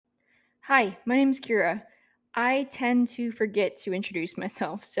Hi, my name is Kira. I tend to forget to introduce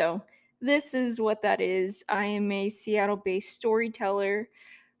myself, so this is what that is. I am a Seattle based storyteller,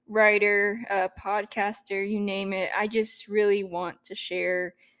 writer, podcaster, you name it. I just really want to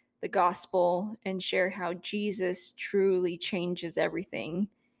share the gospel and share how Jesus truly changes everything.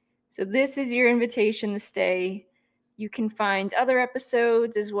 So, this is your invitation to stay. You can find other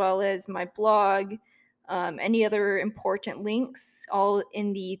episodes as well as my blog, any other important links, all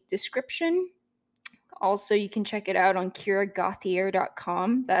in the description. Also, you can check it out on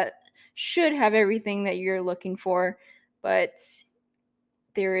kiragothier.com. That should have everything that you're looking for, but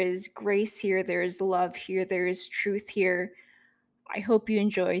there is grace here, there is love here, there is truth here. I hope you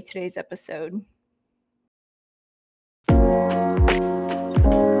enjoy today's episode.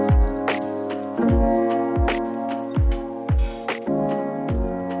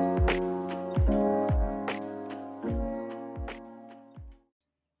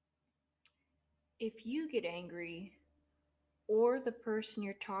 If you get angry, or the person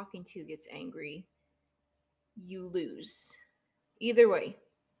you're talking to gets angry, you lose. Either way,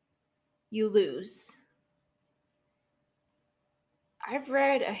 you lose. I've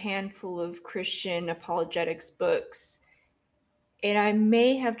read a handful of Christian apologetics books, and I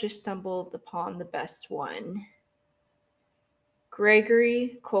may have just stumbled upon the best one.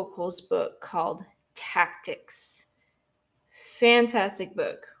 Gregory Koukl's book called Tactics. Fantastic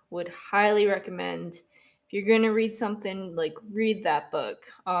book. Would highly recommend. If you're going to read something, read that book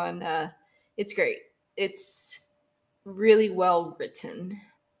on it's great. It's really well written.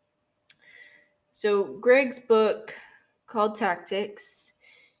 So Greg's book called Tactics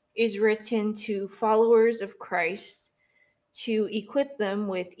is written to followers of Christ to equip them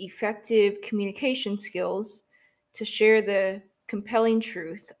with effective communication skills to share the compelling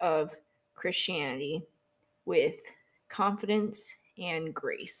truth of Christianity with confidence and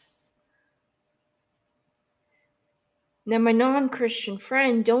grace. Now, my non-Christian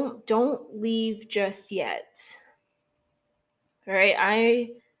friend, don't leave just yet. All right,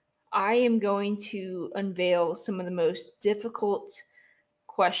 I am going to unveil some of the most difficult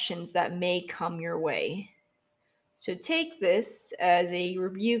questions that may come your way. So take this as a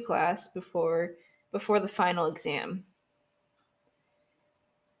review class before the final exam.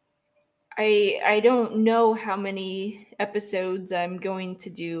 I don't know how many episodes I'm going to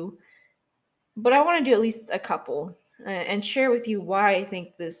do, but I want to do at least a couple and share with you why I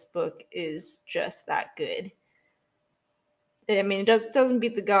think this book is just that good. I mean, doesn't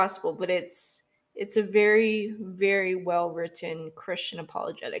beat the gospel, but it's a very, very well written Christian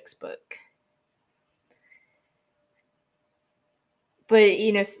apologetics book. But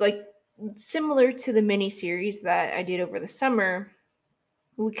similar to the mini series that I did over the summer,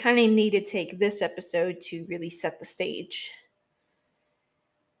 we kind of need to take this episode to really set the stage.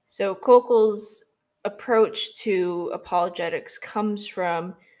 So Koukhl's approach to apologetics comes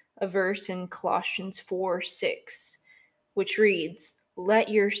from a verse in Colossians 4:6, which reads, "Let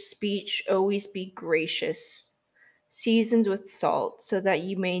your speech always be gracious, seasoned with salt, so that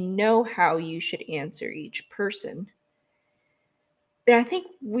you may know how you should answer each person." And I think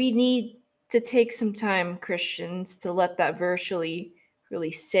we need to take some time, Christians, to let that verse really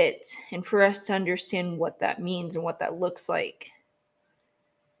sit and for us to understand what that means and what that looks like.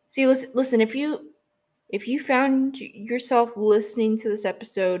 See, listen, if you found yourself listening to this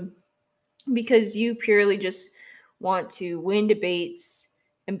episode because you purely just want to win debates,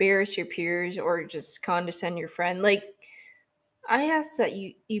 embarrass your peers, or just condescend your friend, I ask that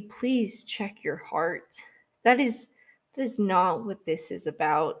you please check your heart. That is not what this is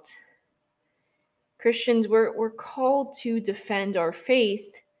about. Christians, we're called to defend our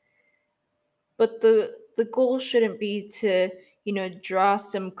faith, but the goal shouldn't be to, draw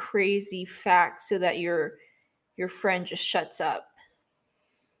some crazy fact so that your friend just shuts up.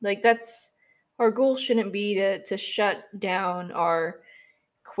 That's our goal shouldn't be to shut down our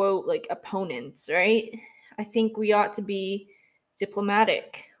quote opponents, right? I think we ought to be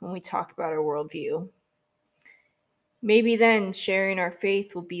diplomatic when we talk about our worldview. Maybe then sharing our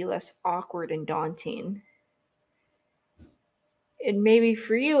faith will be less awkward and daunting. And maybe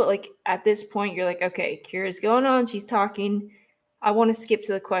for you, at this point, you're like, okay, Kira's going on, she's talking. I want to skip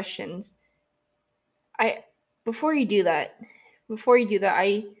to the questions. I before you do that,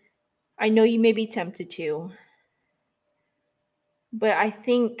 I know you may be tempted to, but I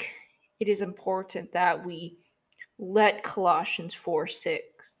think it is important that we let Colossians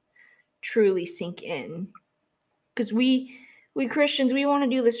 4:6 truly sink in. Because we Christians, we want to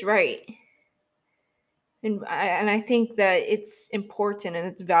do this right. And I think that it's important and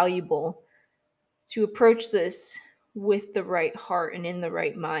it's valuable to approach this with the right heart and in the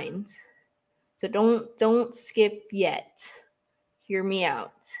right mind. So don't skip yet. Hear me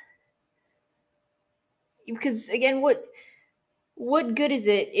out. Because again, what good is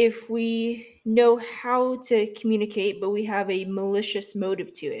it if we know how to communicate but we have a malicious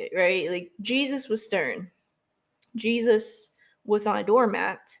motive to it, right? Like Jesus was stern. Jesus was not a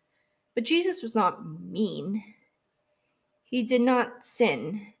doormat, but Jesus was not mean. He did not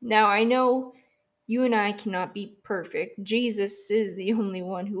sin. Now, I know you and I cannot be perfect. Jesus is the only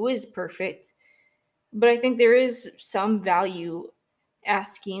one who is perfect. But I think there is some value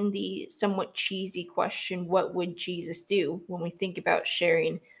asking the somewhat cheesy question, what would Jesus do, when we think about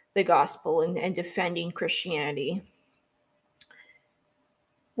sharing the gospel and defending Christianity?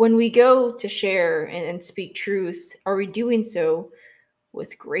 When we go to share and speak truth, are we doing so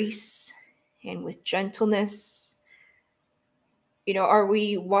with grace and with gentleness? Are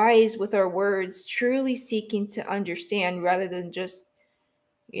we wise with our words, truly seeking to understand rather than just,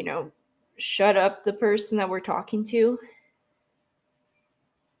 you know, shut up the person that we're talking to?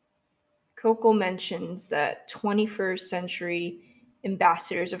 Coco mentions that 21st century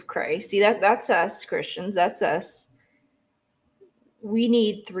ambassadors of Christ. See, that's us Christians, that's us. We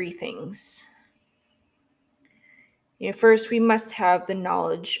need three things. First, we must have the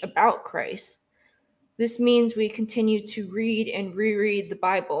knowledge about Christ. This means we continue to read and reread the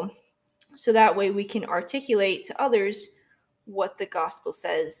Bible, so that way we can articulate to others what the gospel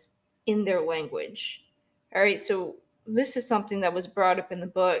says in their language. All right, so this is something that was brought up in the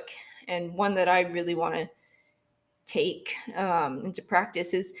book, and one that I really want to take into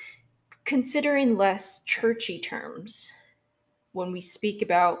practice is considering less churchy terms when we speak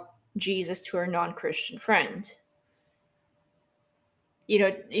about Jesus to our non-Christian friend.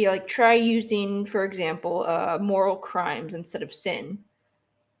 Like try using, for example, moral crimes instead of sin.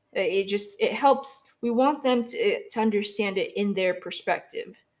 It helps. We want them to understand it in their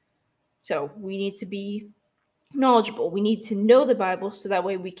perspective. So we need to be knowledgeable. We need to know the Bible so that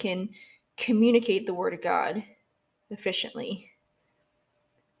way we can communicate the Word of God efficiently.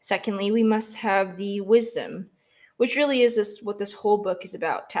 Secondly, we must have the wisdom, which really is what this whole book is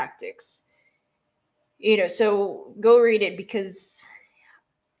about, tactics. So go read it, because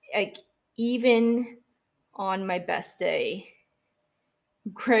like even on my best day,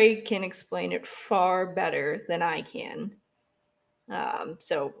 Greg can explain it far better than I can.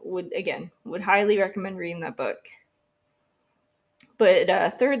 So would highly recommend reading that book. But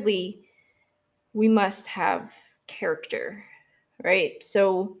thirdly, we must have character, right?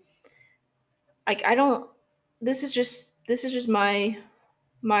 So like I don't. This is just my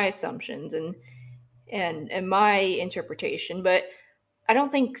assumptions and my interpretation, but I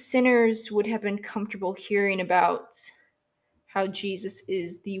don't think sinners would have been comfortable hearing about how Jesus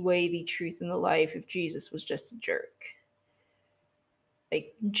is the way, the truth, and the life if Jesus was just a jerk.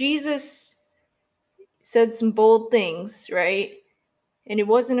 Like, Jesus said some bold things, right? And he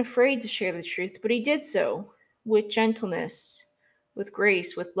wasn't afraid to share the truth, but he did so with gentleness, with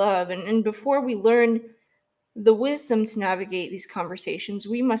grace, with love. And before we learn the wisdom to navigate these conversations,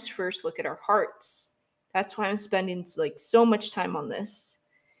 we must first look at our hearts. That's why I'm spending like so much time on this.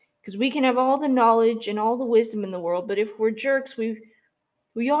 Because we can have all the knowledge and all the wisdom in the world, but if we're jerks,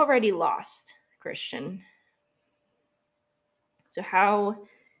 we already lost, Christian. So how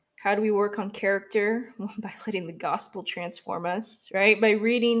do we work on character? Well, by letting the gospel transform us, right? By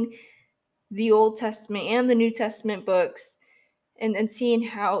reading the Old Testament and the New Testament books and seeing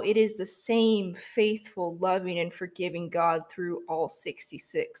how it is the same faithful, loving, and forgiving God through all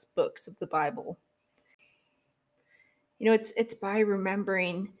 66 books of the Bible. It's by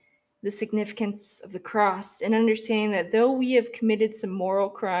remembering the significance of the cross and understanding that though we have committed some moral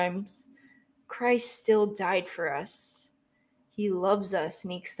crimes, Christ still died for us. He loves us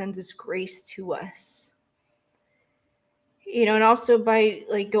and he extends his grace to us. And also by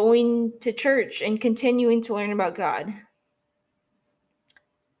like going to church and continuing to learn about God.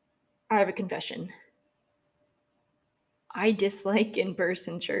 I have a confession. I dislike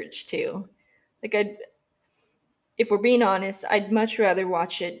in-person church too. Like if we're being honest, I'd much rather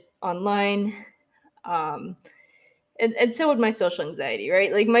watch it online. Um, and so would my social anxiety,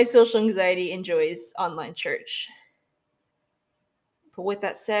 right? Like my social anxiety enjoys online church. But with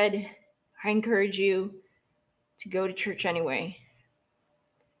that said, I encourage you to go to church anyway,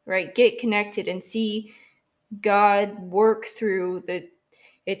 right? Get connected and see God work through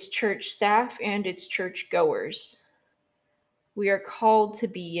its church staff and its church goers. We are called to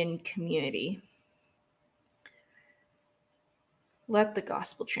be in community. Let the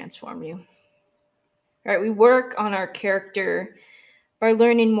gospel transform you. All right, we work on our character by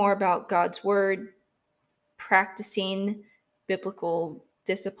learning more about God's word, practicing biblical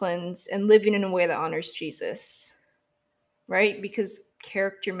disciplines, and living in a way that honors Jesus, right? Because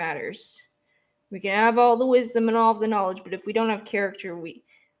character matters. We can have all the wisdom and all of the knowledge, but if we don't have character, we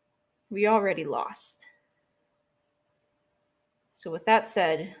already lost. So with that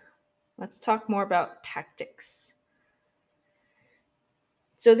said, let's talk more about tactics.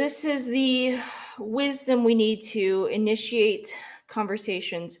 So this is the wisdom we need to initiate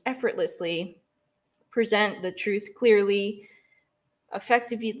conversations effortlessly, present the truth clearly,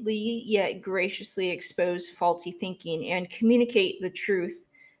 effectively yet graciously expose faulty thinking, and communicate the truth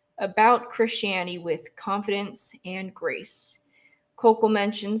about Christianity with confidence and grace. Kokel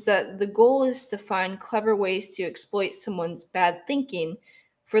mentions that the goal is to find clever ways to exploit someone's bad thinking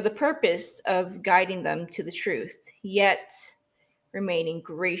for the purpose of guiding them to the truth, yet remaining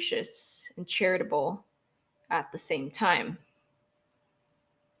gracious and charitable at the same time.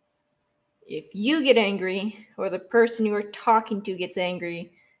 If you get angry or the person you are talking to gets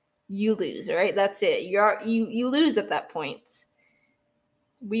angry, you lose, right? That's it. You lose at that point.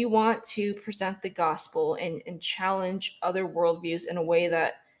 We want to present the gospel and challenge other worldviews in a way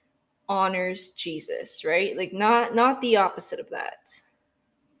that honors Jesus, right? Like not the opposite of that.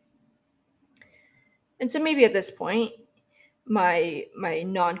 And so maybe at this point, my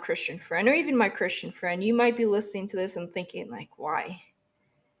non-Christian friend or even my Christian friend, you might be listening to this and thinking like, why?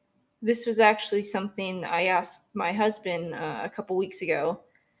 This was actually something I asked my husband a couple weeks ago.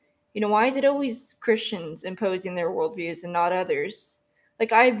 Why is it always Christians imposing their worldviews and not others?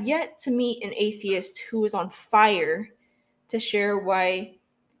 Like, I've yet to meet an atheist who is on fire to share why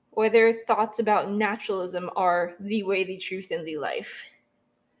their thoughts about naturalism are the way, the truth, and the life.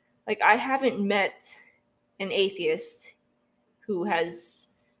 Like, I haven't met an atheist who has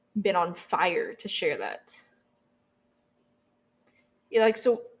been on fire to share that. Yeah, like,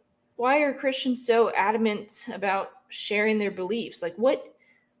 so why are Christians so adamant about sharing their beliefs? Like, what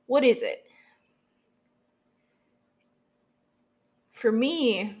is it? For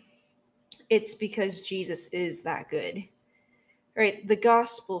me, it's because Jesus is that good. Right? The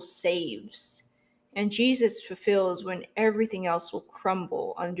gospel saves, and Jesus fulfills when everything else will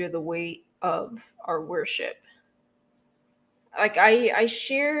crumble under the weight of our worship. Like, I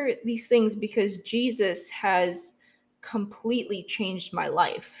share these things because Jesus has completely changed my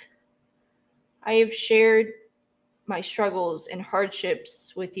life. I have shared my struggles and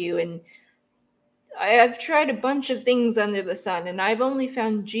hardships with you, and I've tried a bunch of things under the sun, and I've only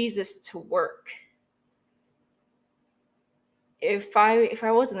found Jesus to work. If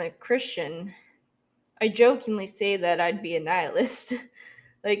I wasn't a Christian, I jokingly say that I'd be a nihilist.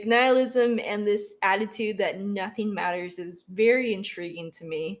 Like, nihilism and this attitude that nothing matters is very intriguing to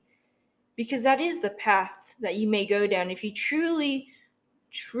me, because that is the path that you may go down if you truly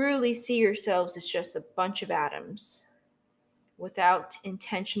see yourselves as just a bunch of atoms without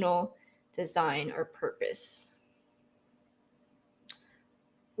intentional design or purpose.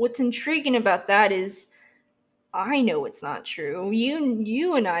 What's intriguing about that is I know it's not true.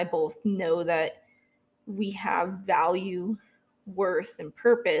 You and I both know that we have value, worth, and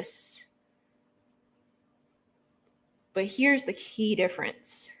purpose. But here's the key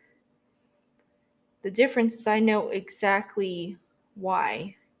difference. The difference is I know exactly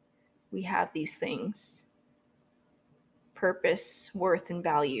why we have these things: purpose, worth, and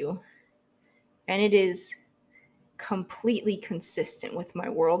value. And it is completely consistent with my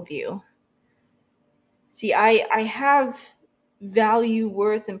worldview. See, I have value,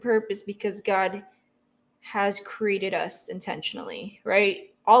 worth, and purpose because God has created us intentionally,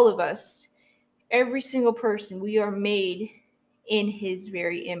 right? All of us, every single person, we are made in his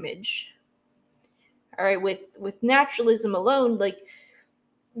very image. All right, with naturalism alone, like,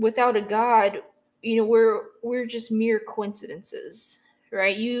 without a God, we're just mere coincidences,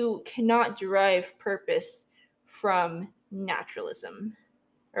 right? You cannot derive purpose from naturalism,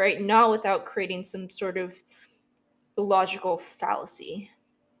 all right? Not without creating some sort of logical fallacy.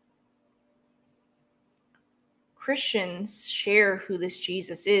 Christians share who this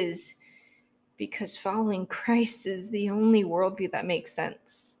Jesus is because following Christ is the only worldview that makes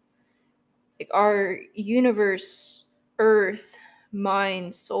sense. Like, our universe, earth,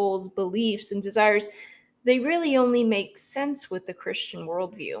 mind, souls, beliefs, and desires, they really only make sense with the Christian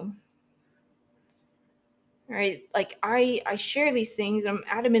worldview. Right? Like, I share these things, and I'm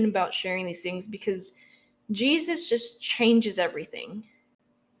adamant about sharing these things because Jesus just changes everything.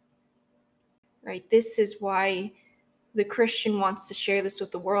 Right? This is why the Christian wants to share this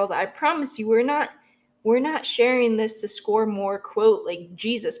with the world. I promise you, we're not sharing this to score more, quote, like,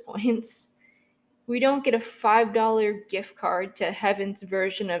 Jesus points. We don't get a $5 gift card to heaven's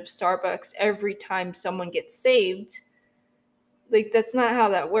version of Starbucks every time someone gets saved. Like, that's not how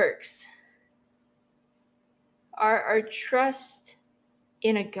that works. Our trust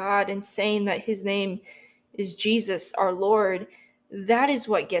in a God and saying that his name is Jesus, our Lord, that is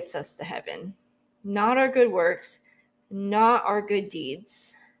what gets us to heaven. Not our good works, not our good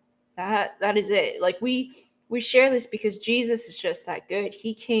deeds. That is it. Like, we share this because Jesus is just that good.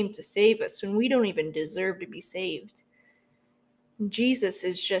 He came to save us when we don't even deserve to be saved. Jesus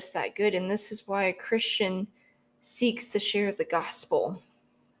is just that good, and this is why a Christian seeks to share the gospel.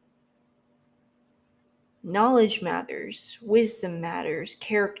 Knowledge matters, wisdom matters,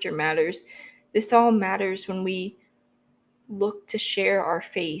 character matters. This all matters when we look to share our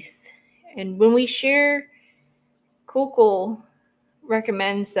faith. And when we share, Kokol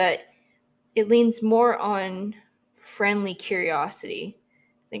recommends that it leans more on friendly curiosity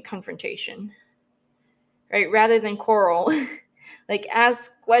than confrontation, right? Rather than quarrel. Like,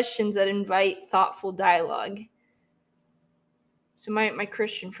 ask questions that invite thoughtful dialogue. So my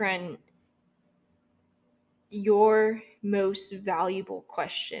Christian friend, your most valuable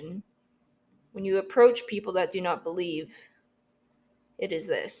question when you approach people that do not believe, it is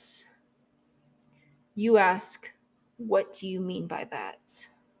this. You ask, what do you mean by that?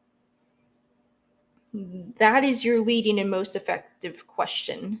 That is your leading and most effective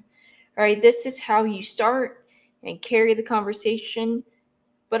question. All right, this is how you start and carry the conversation,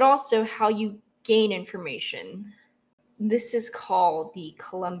 but also how you gain information. This is called the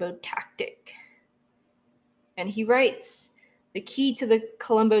Columbo tactic. And he writes, the key to the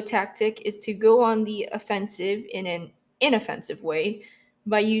Columbo tactic is to go on the offensive in an inoffensive way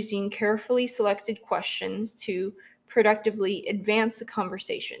by using carefully selected questions to productively advance the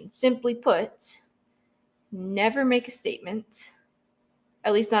conversation. Simply put, never make a statement,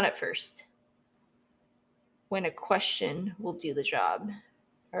 at least not at first, when a question will do the job.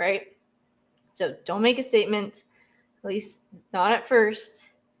 All right? So don't make a statement, at least not at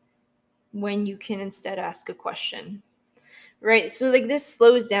first, when you can instead ask a question. Right? So, like, this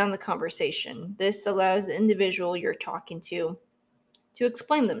slows down the conversation. This allows the individual you're talking to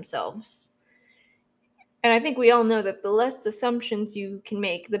explain themselves. And I think we all know that the less assumptions you can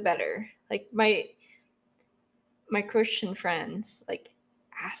make, the better. Like, my Christian friends, like,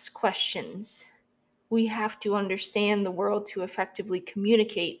 ask questions. We have to understand the world to effectively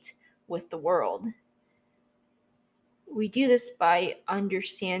communicate with the world. We do this by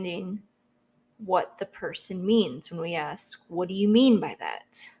understanding what the person means when we ask, what do you mean by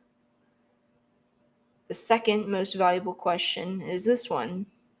that? The second most valuable question is this one.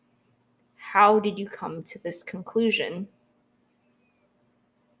 How did you come to this conclusion?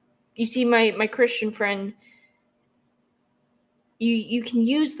 You see, my Christian friend, you can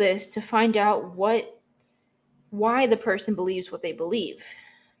use this to find out why the person believes what they believe.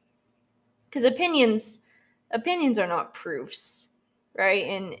 Because opinions are not proofs, right?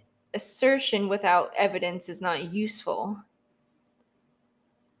 And assertion without evidence is not useful.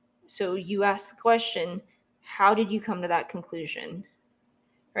 So you ask the question, how did you come to that conclusion?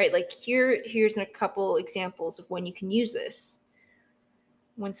 Right? Like, here's a couple examples of when you can use this.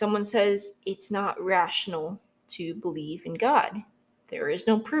 When someone says it's not rational to believe in God, there is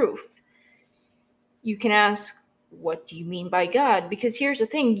no proof. You can ask, what do you mean by God? Because here's the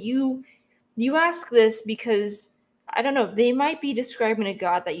thing, you ask this because, I don't know, they might be describing a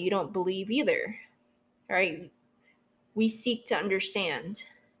God that you don't believe either. Right? We seek to understand.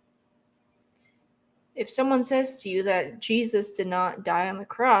 If someone says to you that Jesus did not die on the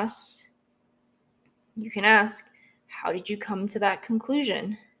cross, you can ask, how did you come to that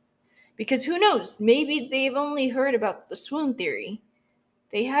conclusion? Because who knows, maybe they've only heard about the swoon theory.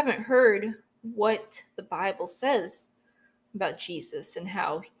 They haven't heard what the Bible says about Jesus and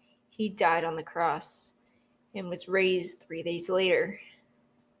how he died on the cross and was raised 3 days later.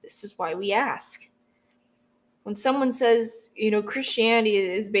 This is why we ask. When someone says, Christianity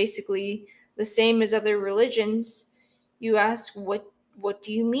is basically the same as other religions, you ask, what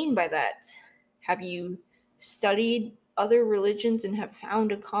do you mean by that? Have you studied other religions and have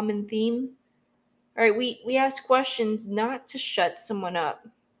found a common theme? All right, we ask questions not to shut someone up,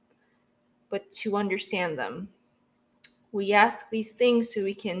 but to understand them. We ask these things so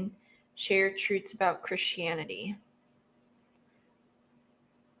we can share truths about Christianity.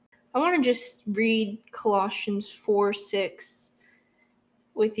 I want to just read Colossians 4:6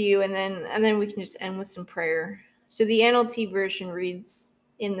 with you, and then we can just end with some prayer. So the NLT version reads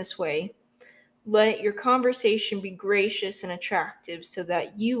in this way: let your conversation be gracious and attractive so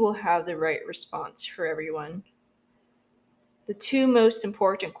that you will have the right response for everyone. The two most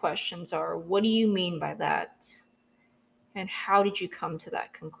important questions are, what do you mean by that? And how did you come to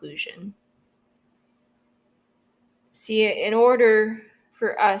that conclusion? See, in order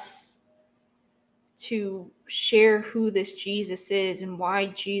for us to share who this Jesus is and why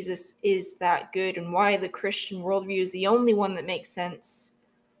Jesus is that good and why the Christian worldview is the only one that makes sense,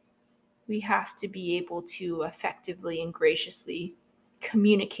 we have to be able to effectively and graciously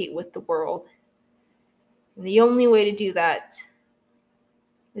communicate with the world. And the only way to do that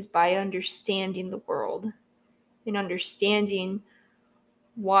is by understanding the world and understanding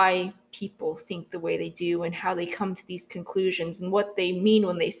why people think the way they do and how they come to these conclusions and what they mean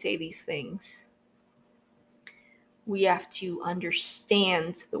when they say these things. We have to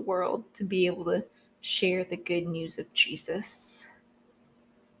understand the world to be able to share the good news of Jesus.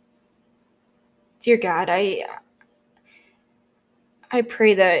 Dear God, I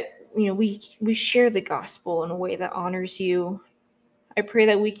pray that we share the gospel in a way that honors you. I pray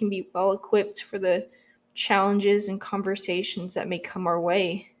that we can be well equipped for the challenges and conversations that may come our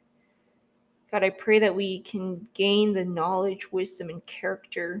way. God, I pray that we can gain the knowledge, wisdom, and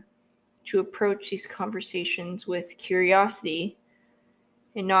character to approach these conversations with curiosity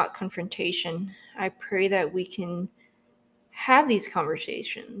and not confrontation. I pray that we can have these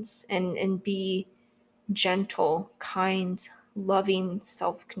conversations and be gentle, kind, loving,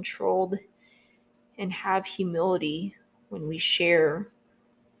 self-controlled, and have humility when we share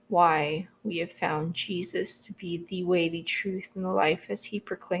why we have found Jesus to be the way, the truth, and the life as he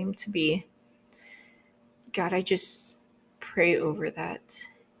proclaimed to be. God, I just pray over that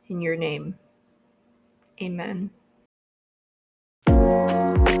in your name. Amen.